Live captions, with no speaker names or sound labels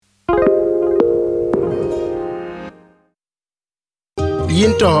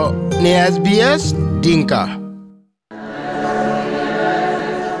Yinto ne SBS Dinka.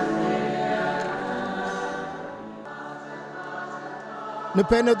 Ne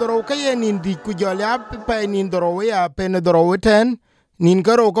penedoro kaye nin di kujolya pe nin doro ya penedoro ten nin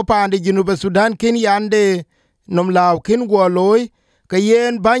karo ko pande Junuba Sudan kin yande nom law kin gwoloy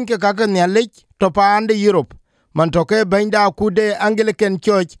kayen banke kaka nyalik to pande Europe man toke benda kude Anglican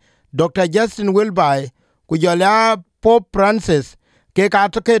Church Dr. Justin Wilby kujolya Pope Francis ke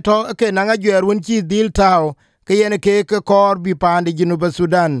katoke to ke nanga jwerun chi dil taw kayen ke kor bi pande Junuba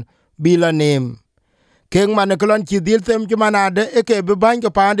Sudan bila name keng man kolon chi dil them jumanade ke be banjo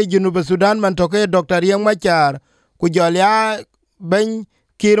pande Junuba Sudan man toke Dr. Yang Machar ku jolya ben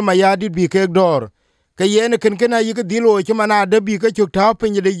kir mayadi bi ke dor kayen ken ken ayi ke dilo jumanade bi ke chuk taw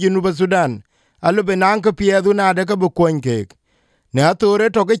pin de Junuba Sudan alu benang ke piedu na de ke bu konke ne atore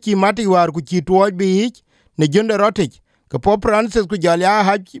toke chi mati war ku chi tuoj bi ne jonde rotich ke Pope Francis ku jolya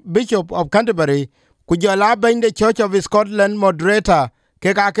Archbishop of Canterbury ku jolya ben the Church of Scotland Moderator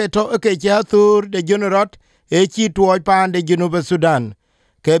ke ka ke to ke chatur de generat e chi tuoj pan de Junuba Sudan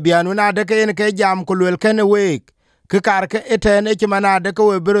ke bianu na de ke ke jam kulwel ken week ke kar ke eten e mana de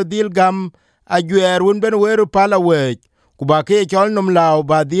ko bro dil gam a gwer un ben weru pala we ku ba ke chol num law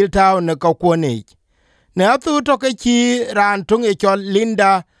ba dil taw ne ko koni ne atu to ke chi ran tung e chol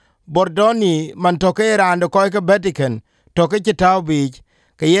Linda Bordoni man to ke ran de ko ke Vatican to ke taw bi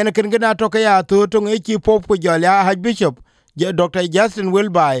ke yen ken gna to ke atu tung e chi pop ku jola Archbishop Dr. Justin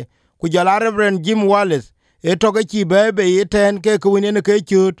Wilby ku jala Reverend Jim Wallace e toke chi bebe yeten ke kuwinen ke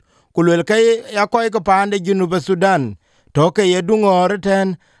chut kulwel ke ya koy ke pande Junuba Sudan toke ye dungor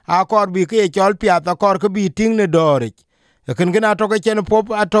ten akor bi ke chol piat akor ke bi ting ne dorich ken gina toke chen pop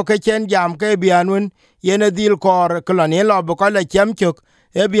atoke chen jam ke bianun yene dil kor kolon ye lob ko la chemchuk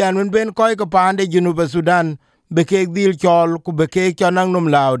e bianun ben koy ke pande Junuba Sudan beke dil chol ku beke chonang num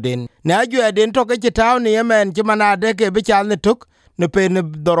lauden na ju eden to ke taw ni yemen ti manade ke be chal ne tuk ne pe ne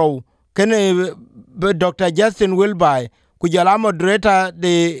doro kene Dr. Justin Wilby ku jala Moderator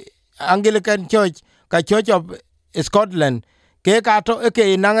de Anglican Church ka Church of Scotland ke ka to ke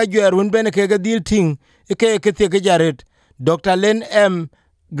nanga jwerun ben ke dil ting ke ke jaret Dr. Len M.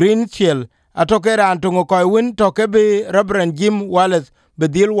 Greenfield atoke ran to ko win to ke be Reverend Jim Wallace be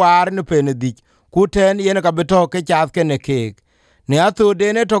dil war ne pe ne dik kuten yen ka beto ke chat ke ne ke ne atu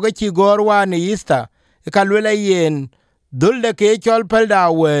de ne to ke chi gorwa ne Easter ka lule yen dul de ke chol pelda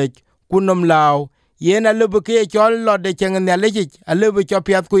we kunom law yen a lubu ke chol lo de chen ne le chi a lubu cho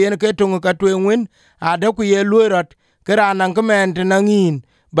piat ku yen ke tungu ka twen win a de ku ye luerot ke ran an kement na ngin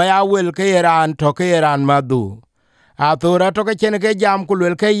ba ya wel ke ran to ke ran madu a to ra to ke chen ke jam ku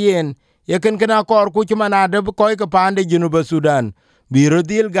lul ke yen ye ken kana kor ku chuma de ko ke pande Junuba Sudan biro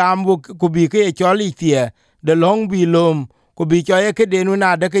dil gambu ku bi ke choli tie de long bi lom ku bi choye ke denu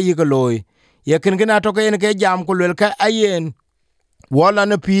na de ke yigoloy ye ken gina to ke ke jam ku lel ka ayen wala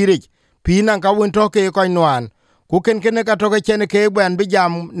na pirich pina ka won to ke ko nwan ku ken ka to ke chen ke ban bi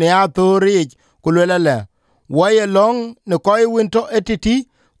jam ne a to rich ku lel la waye long ne ko won to etiti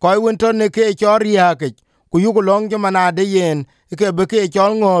ko won to ne ke chori ha ke ku yugo long jama na de yen ke be ke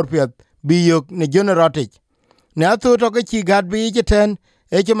chol ngor pet bi yok ne generatich ne atu to ke chi gad bi jeten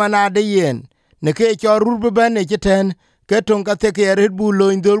e chi manade yen ne ke cho rurbe ben e jeten ke ton ka te ke red bu lo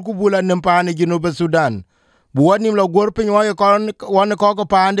indol ku bula nem pane Junuba Sudan bu wani lo gor pin wa kon wan ko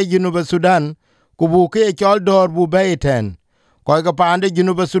pande Junuba Sudan ku bu ke cho dor bu beten ko ga pande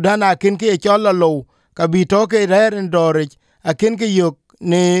Junuba Sudan akin ke cho lo ka bi to ke ren dorich akin ke yok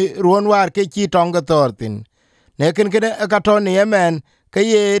ne ruon war ke chi tong ga tortin ne ken ka to ne yemen ke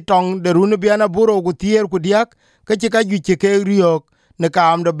ye tong de runu biana buro ku tier ku diak ke ci ka ju ci ke riok ne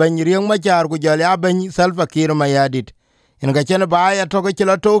kam de ben rieng ma char ku jale ben Salva Kiir mayadit en ga chen ba ya to ke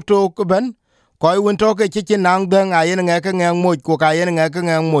la tok tok ben ko won to ke ci nang de nga yen nga ke ngang mo ku ka yen nga ke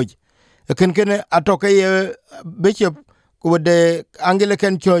ngang mo ken atoke ye Bishop ku de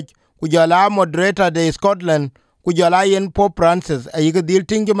Anglican Church ku jala Moderator de Scotland ku jala yen Pope Francis ayi ke dil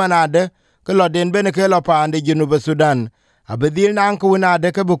ting manade ke lo den ben ke lo pande Junuba Sudan abedil nang ku na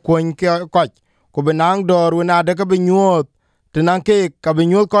de ke bu kon ke ko ku benang dor na de ke nyot tinan ke ka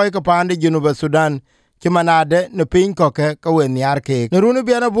nyot ko ke pande Junuba Sudan ki manade ne pin ko ke ka wen yar ke ne runu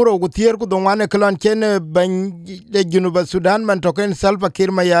biana buro ku tier ku don wane klon chen ben de Junuba Sudan man to ken Salva Kiir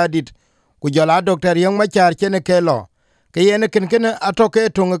mayadit ku jala Dr. Yang Machar chen ke lo ke yen ken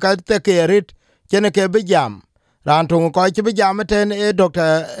atoke tung ka te ke rit chen ke be jam ran tung ko ke be jam ten e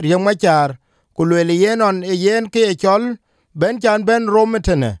Dr. Yang Machar ku le yen on yen ke chol ben chan ben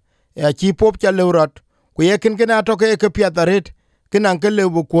rometene ya chi pop cha leurat ku ye ken atoke ke piataret kinan ke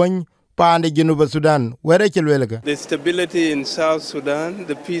lebu kon pande Junuba Sudan where chilwelga. The stability in South Sudan,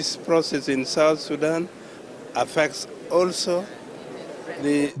 the peace process in South Sudan affects also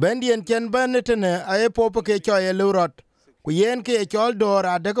the Bendian chen banetene aye popo ke choye lurot. Kuyen ke chol dor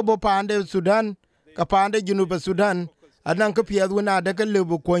adeka bo pande Sudan ka pande Junuba Sudan anan ka piadwina adeka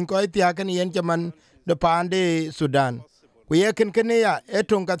lubu kwen ko itiakan yen chaman de pande Sudan. Kuyekin kene ya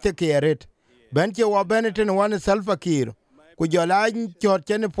etong ka thekeret. Benche wa benetene wan Salva Kiir. Kujola chot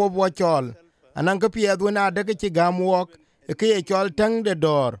chene pop wa chol. Anan ka piadwina adeka chigam wok ke chol tang de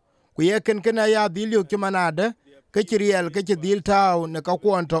dor. Kuyekin kene ya dilyo chumanade ke chiriel ke chidil tau ne ka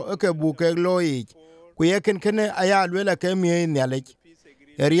kwanto ke buke loich. Kuyekin kene aya lwela ke miye nyalech.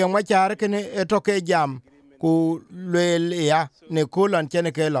 Eriyan machar kene etoke jam ku lwel ya ne kulan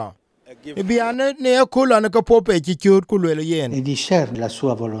chene ke lo. Ibiane ne kulan ka pope chichur ku lwel yen. E discernere la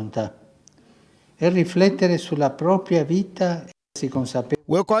sua volontà e riflettere sulla propria vita e si consapevole.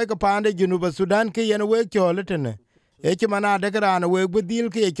 We koi ka pande Junuba Sudan ke yen we choletene. Eche mana dekrana we budil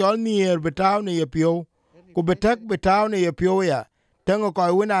ke chol nier betaw ne yepio. Ku betak betaw ne yepio ya. Tengo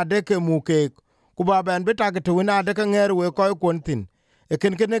koi wina deke muke. Kuba ben betak to wina deke nger we koi kontin.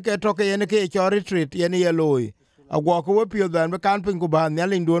 Eken kene ke toke yen ke cho retreat yen ye loy. A wako we pio dan be kanpin kuba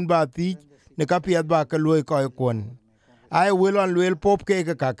nyaling duon ba ti ne ka piat ba ke loy koi kon. Ai wilon lwel pop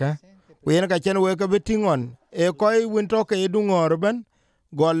ke kaka. We yen ka chen we ka betingon. E koi win toke edungor ben.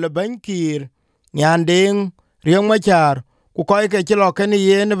 Gol ben kir. Nyanding. Riang machar. Ku koi ke chilo kene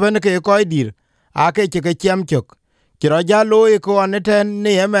yen ben ke koi dir. Ake chike chiam chok. Chiro ja loy ko aneten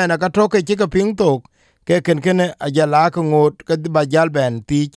ni emena ka toke chike ping tok. Ke kene ajala ko ngot ka ba jal ben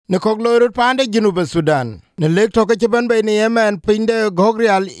ti ne kok loyrut pande Junuba Sudan ne lek toke chiban be ni yemen pinde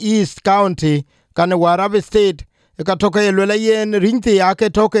Gogrial East County kan Warabe State ka toke lwela yen rinti ake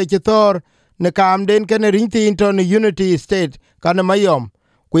toke chithor ne kam den ken rinti into Unity State kan mayom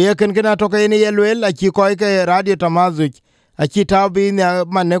ku ye ken toke ni yelwel a chi ko ke radio tamazuch a chi tabi ne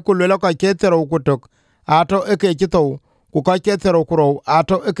mane ku lwela ka chetero kutok ato eke chito ku ka chetero kuro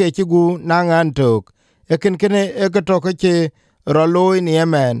ato eke chigu nangan tok ekin kene eke toke che roloi ni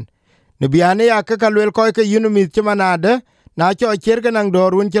yemen. Ni biane ya ke kalwel koi ke yunumith chumanade na cho cherke nang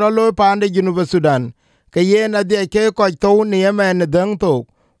dorun chiro loi pande Junuba Sudan ke ye na dhie ke koi tou ni yemen ni dheng tok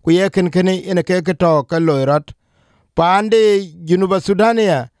ku ye ken kene ine ke toke loi rat. Pande Junuba Sudan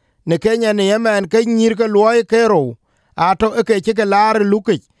ya ne Kenya ni yemen ke nyir ke luoi ke ro ato eke chike laare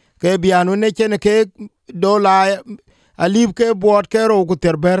lukich ke bianu ne chene ke dola alib ke buot ke ro ku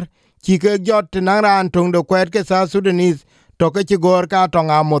terber chike jot nang ran tung do kwet ke South Sudanese toke chigor ka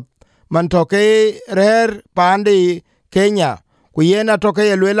tong amut man toke rer pande Kenya ku yena toke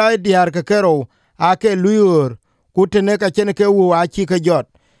yelwela diar ke kero ake luyur kutene ka chene ke wu a chike jot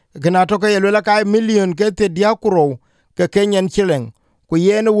kena toke yelwela ka million ke te diakuro ke Kenyan shilling ku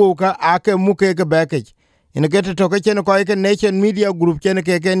yena wu ka ake muke ke bekech ina gete toke chene ko ke Nation Media Group chene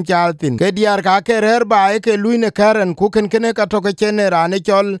ke ken chaltin ke diar ka ke rer ba ke luine karen ku ken kene ka toke chene rane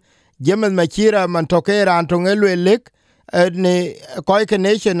chol Jemen Machira man toke ran tongelwe lek ne koi ke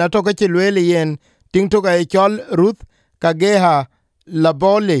Nation na toke chilwele yen ting toka e chol Ruth Kageha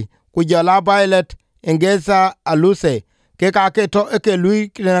Labole kujala Violet Engeza Aluse ke ka ke to ke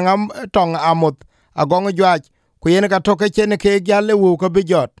lui ngam tong amot agong jwaj ku yen ka toke chene ke gale wu ko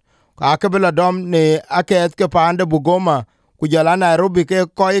bijot ka ke bela dom ne ake ke pande Bugoma kujala Nairobi ke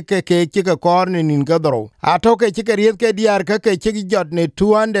koi ke chike korni nin gadro atoke chike riet ke diar ke chike jot ne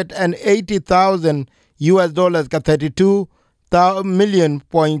 $280,000 ka 32 million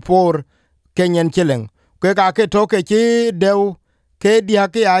point 4 Kenyan shilling ke ka ke toke chi dew ke dia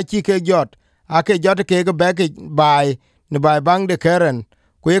ke a chike jot ake jot ke back by ne by bang de karen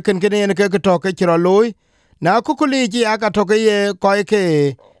ku ye ken ke toke chiro loy na kukuli ji aka toke ye koi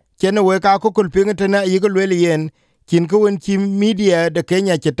ke chene we ka kukul pingtena yigulwel yen kin ko wen chi media de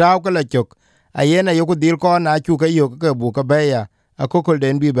Kenya chitaw kala chok ayena yoku dil ko na chu ka yo ka bu ka beya akokol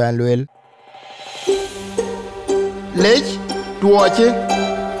den bi ban lwel lech tuoche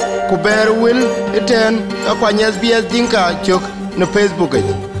ku ber wil eten akwanyes bias dinka chok no Facebook